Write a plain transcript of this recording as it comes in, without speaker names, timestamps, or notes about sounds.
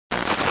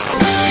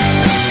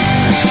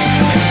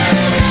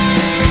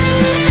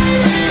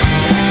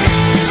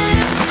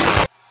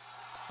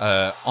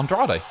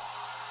Andrade.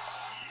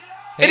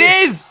 It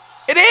is!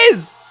 It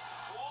is!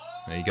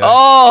 There you go.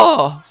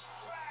 Oh!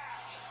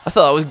 I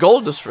thought that was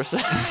Goldust for a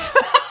second.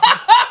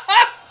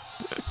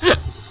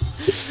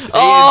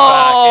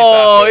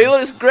 Oh, he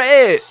looks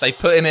great. They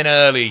put him in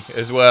early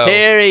as well.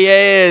 Here he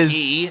is.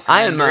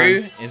 Iron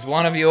Andrew Man is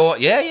one of your...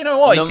 Yeah, you know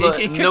what? He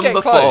could get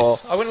number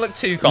close. 4. I wouldn't look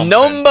too confident.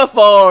 Number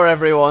 4,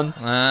 everyone.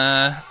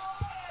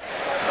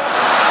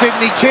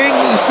 Sydney King,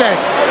 he said.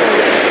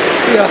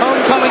 Be a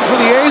homecoming for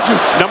the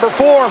ages. Number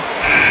 4.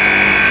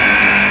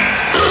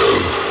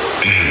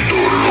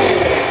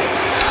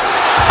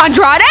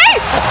 Andrade?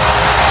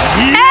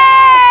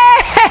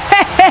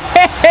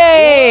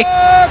 Hey!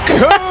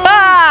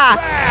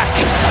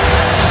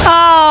 Oh,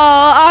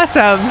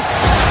 awesome.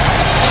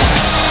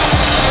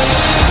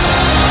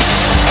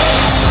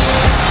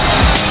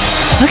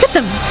 Look at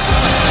the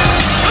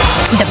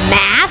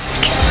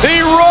mask.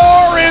 The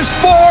roar is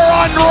for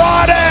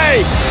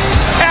Andrade.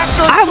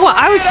 After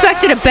I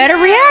expected a better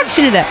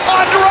reaction to that.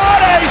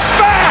 Andrade's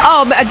back.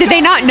 Oh, did they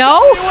not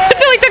know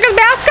until he took his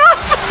mask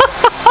off?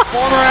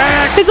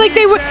 It's like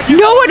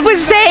no one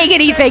was saying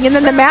anything, and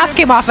then the mask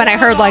came off, and I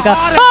heard like a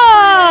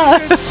ah.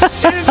 In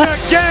the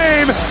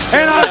game,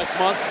 and next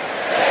month.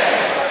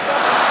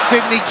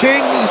 Sydney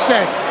King, he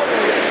said.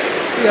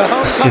 Be a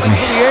homecoming for the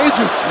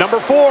ages. Number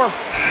 4.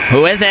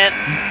 Who is it?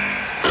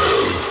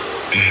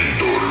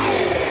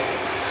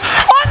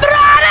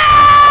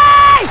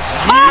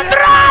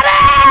 Andrade!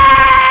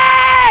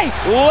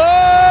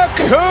 Look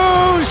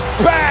who's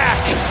back!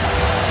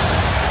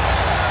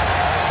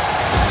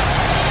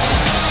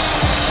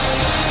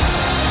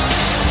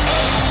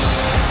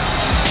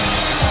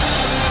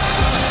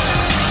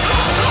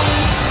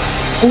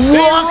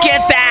 Look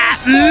at that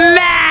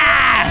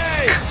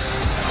mask!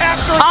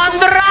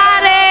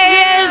 Andrade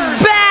is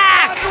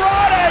back!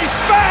 Andrade's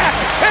back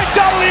in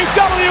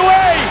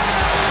WWE!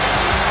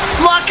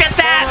 Look at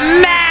that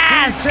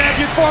mask!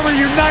 Champion, former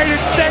United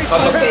States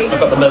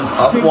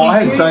champion. Well,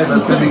 I had Jay,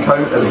 that's going to be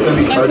Cody. It's going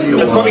to be Cody.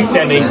 It's probably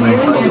Sammy.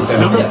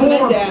 Number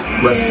 4.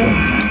 Wrestling.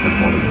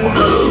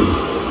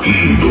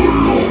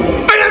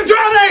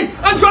 Andrade!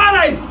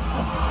 Andrade!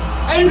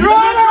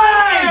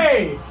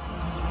 Andrade!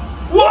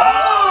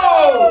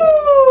 Whoa!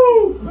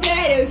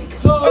 That is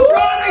cool.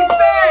 Andrade's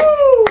back!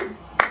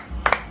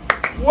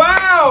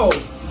 Wow!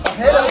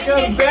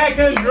 Welcome back,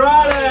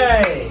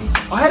 Andrade!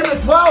 I had him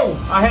at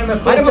 12. I had him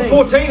at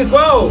 14 as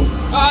well.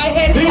 I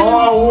had him.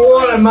 Oh,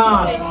 what a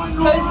mask!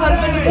 Whose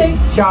husband is he?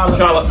 Charlotte.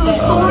 Charlotte.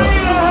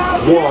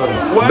 1.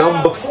 Wow.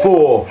 Number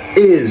 4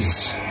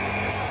 is...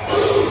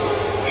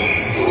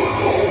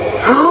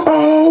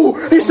 Oh,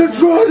 it's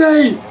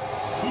Andrade!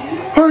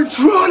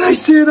 Andrade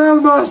Cien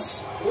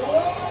Almas!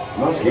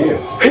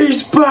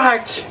 He's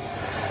back!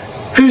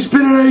 He's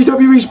been in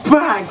AEW, he's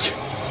back!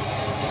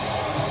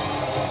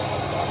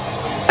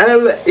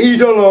 El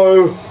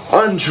Idolo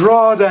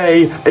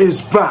Andrade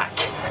is back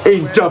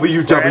in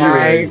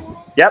WWE.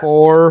 Yep.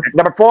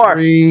 Number 4.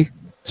 3,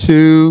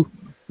 2,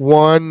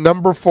 1.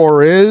 Number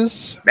 4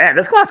 is... Man,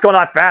 this clock's going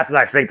on faster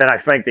than I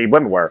think the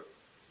women were.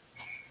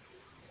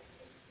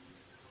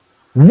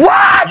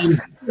 What?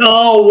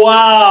 Oh,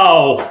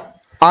 wow.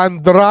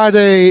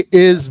 Andrade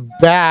is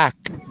back.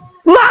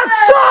 La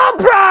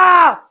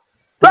Sombra!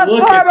 The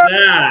Look former at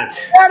that.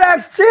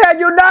 NXT and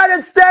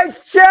United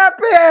States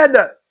champion!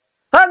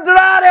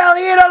 Andrade El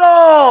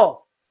Idolo!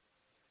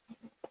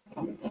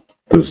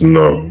 There's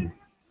no.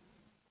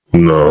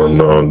 Wait,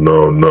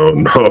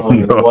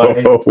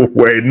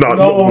 not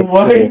No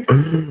way.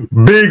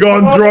 Big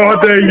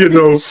Andrade, you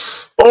know.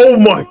 Oh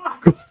my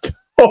God.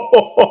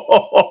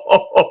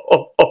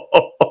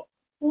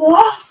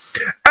 What?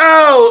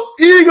 El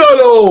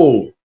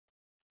Idolo!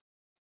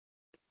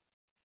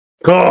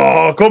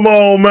 Oh, come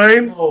on,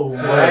 man. No way.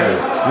 1.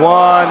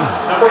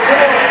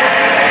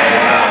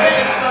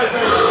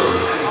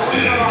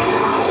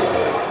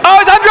 Oh,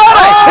 it's Andrade!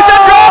 It's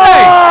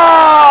Andrade!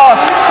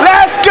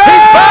 Let's go!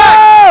 He's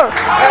back!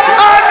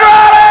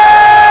 Andrade!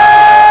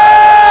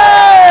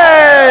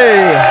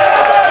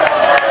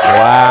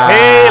 Wow.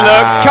 He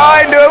looks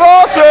kind of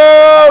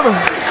awesome!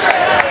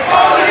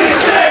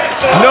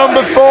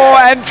 Number 4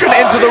 entrant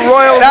into the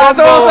Royal Rumble. That's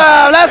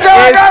awesome! Let's go,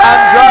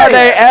 Andrade!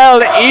 Andrade El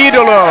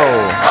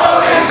Idolo.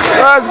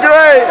 That's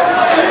great!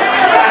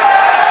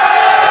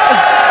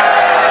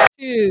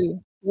 2,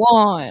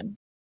 1.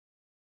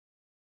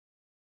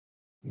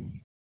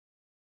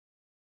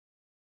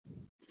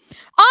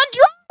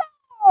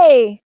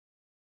 Andrade!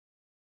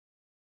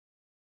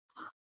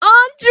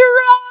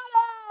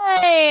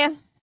 Andrade!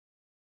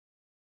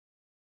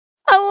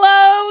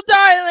 Hello,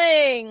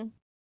 darling.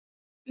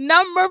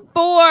 Number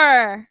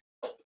 4.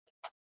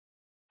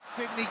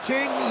 Sydney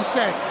King, he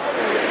said.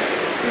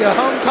 Be a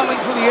homecoming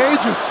for the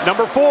ages.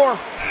 Number 4.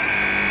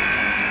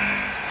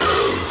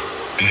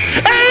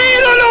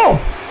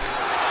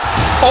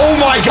 Oh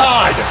my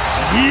God!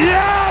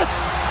 Yes!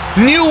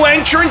 New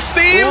entrance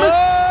theme?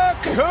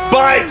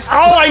 But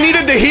all I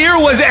needed to hear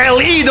was El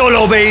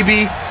Idolo,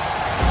 baby.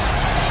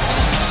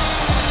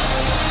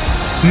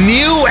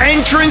 New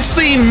entrance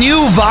theme,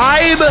 new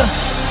vibe.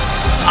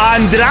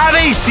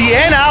 Andrade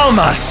Cien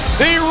Almas.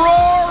 The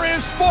roar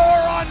is for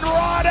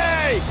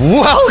Andrade.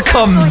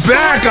 Welcome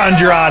back,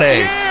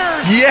 Andrade.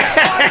 Yeah.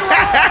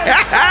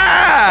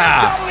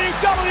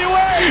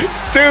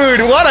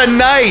 Dude, what a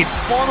night.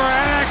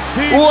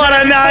 What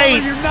a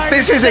night.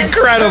 This is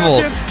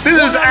incredible.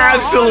 This is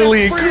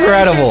absolutely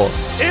incredible.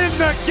 In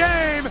the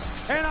game.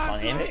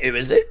 And who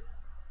is it?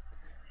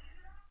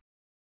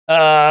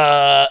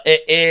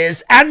 It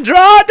is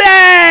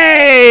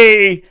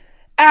Andrade!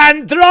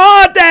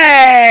 Andrade!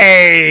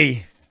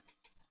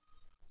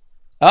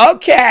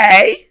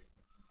 Okay.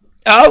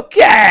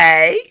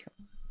 Okay.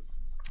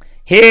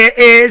 Here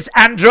is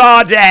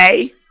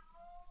Andrade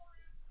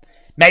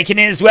making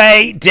his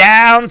way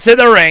down to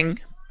the ring.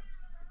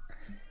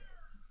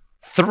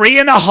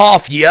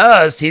 3.5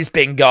 years he's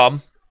been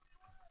gone.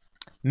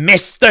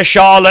 Mr.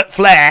 Charlotte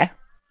Flair.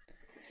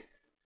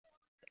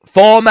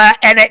 Former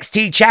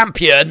NXT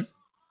champion.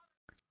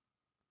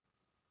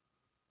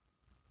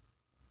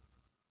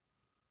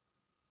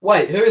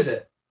 Wait, who is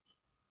it?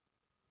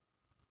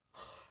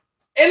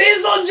 It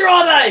is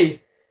Andrade!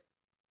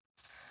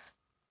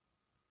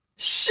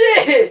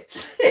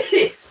 Shit!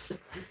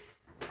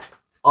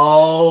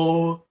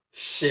 Oh,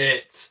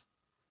 shit.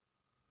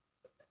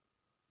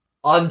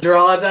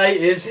 Andrade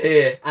is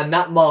here, and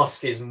that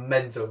mask is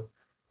mental.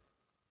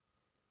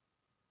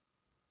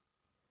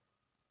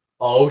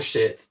 Oh,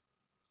 shit.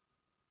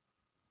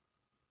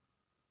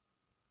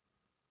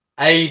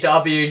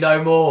 AEW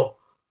no more.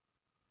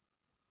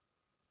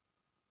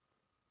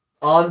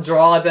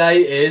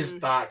 Andrade is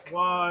back.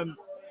 One.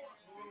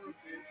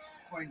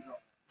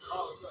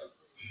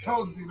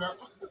 Told you that.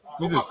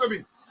 Who's this? Oh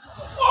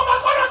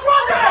my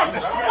God,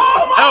 Andrade!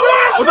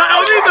 Was that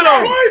El Idolo?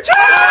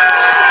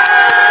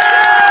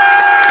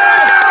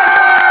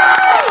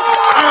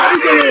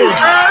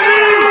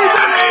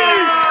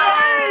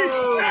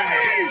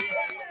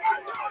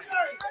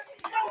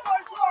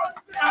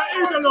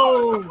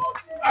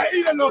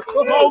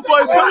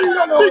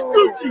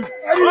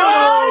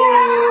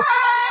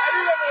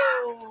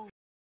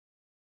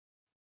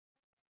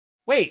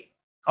 Wait.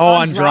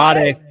 Oh,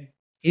 Andrade.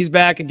 He's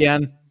back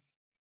again.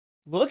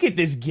 Look at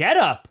this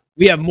getup.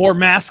 We have more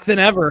mask than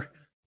ever.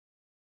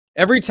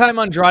 Every time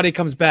Andrade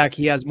comes back,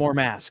 he has more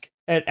mask.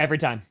 Every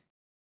time.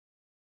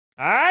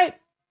 All right.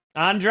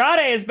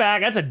 Andrade is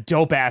back. That's a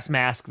dope-ass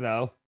mask,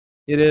 though.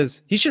 It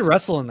is. He should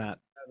wrestle in that.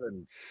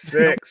 7,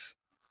 6,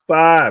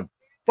 5,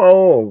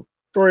 4,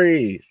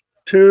 3,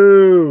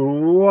 2,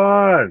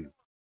 1.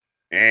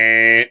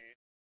 And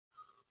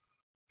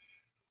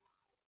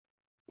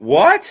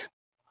what?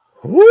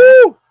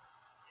 Woo!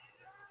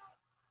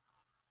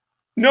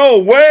 No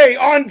way!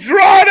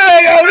 Andrade!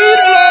 El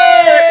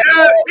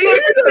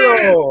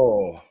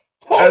Idolo!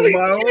 As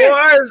my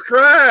voice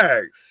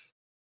cracks.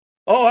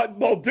 Oh,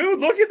 well, dude,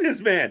 look at this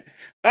man.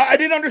 I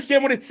didn't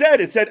understand what it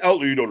said. It said El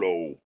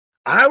Idolo.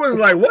 I was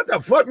like, what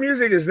the fuck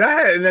music is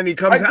that? And then he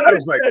comes out. I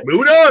was like,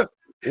 Buddha?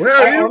 Where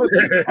are you?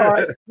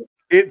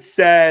 It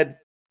said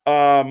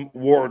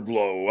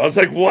Wardlow. I was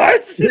like,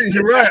 what?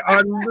 You're right.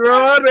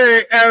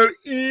 Andrade El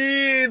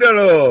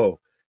Idolo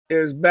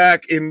is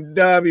back in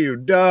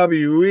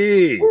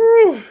WWE.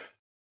 Woo.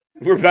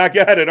 We're back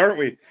at it, aren't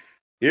we?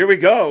 Here we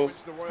go.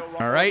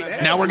 All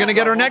right, now we're going to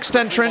get our next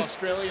entrant.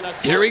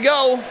 Here we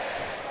go.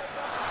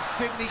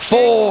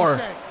 4,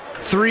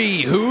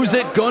 3. Who's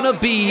it going to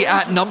be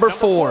at number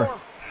 4?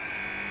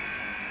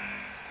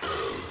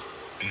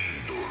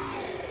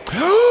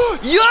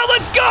 Yeah,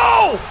 let's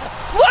go!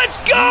 Let's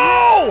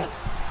go!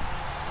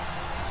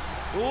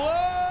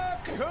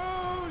 Look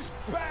who's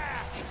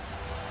back!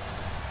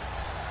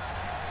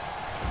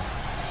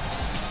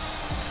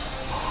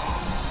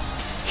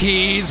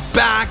 He's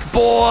back,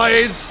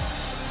 boys!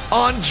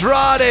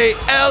 Andrade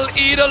El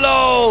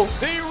Idolo!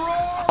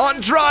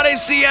 Andrade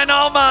Cien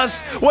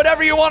Almas!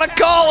 Whatever you want to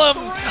call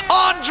him!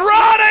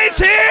 Andrade's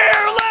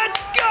here!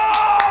 Let's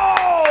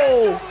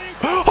go!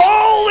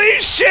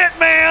 Holy shit,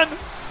 man!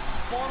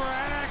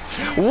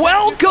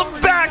 Welcome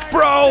back,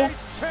 bro!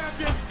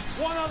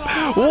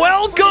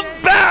 Welcome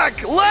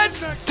back!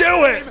 Let's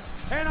do it!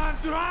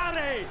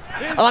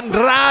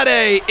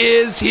 Andrade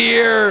is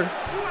here!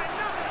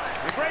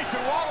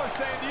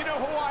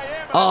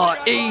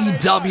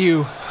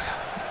 AEW.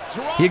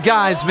 You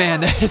guys,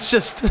 man, it's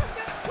just...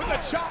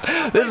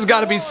 This has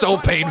got to be so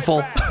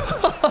painful.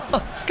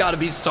 It's got to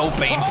be so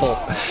painful.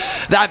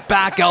 That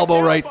back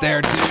elbow right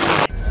there,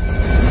 dude.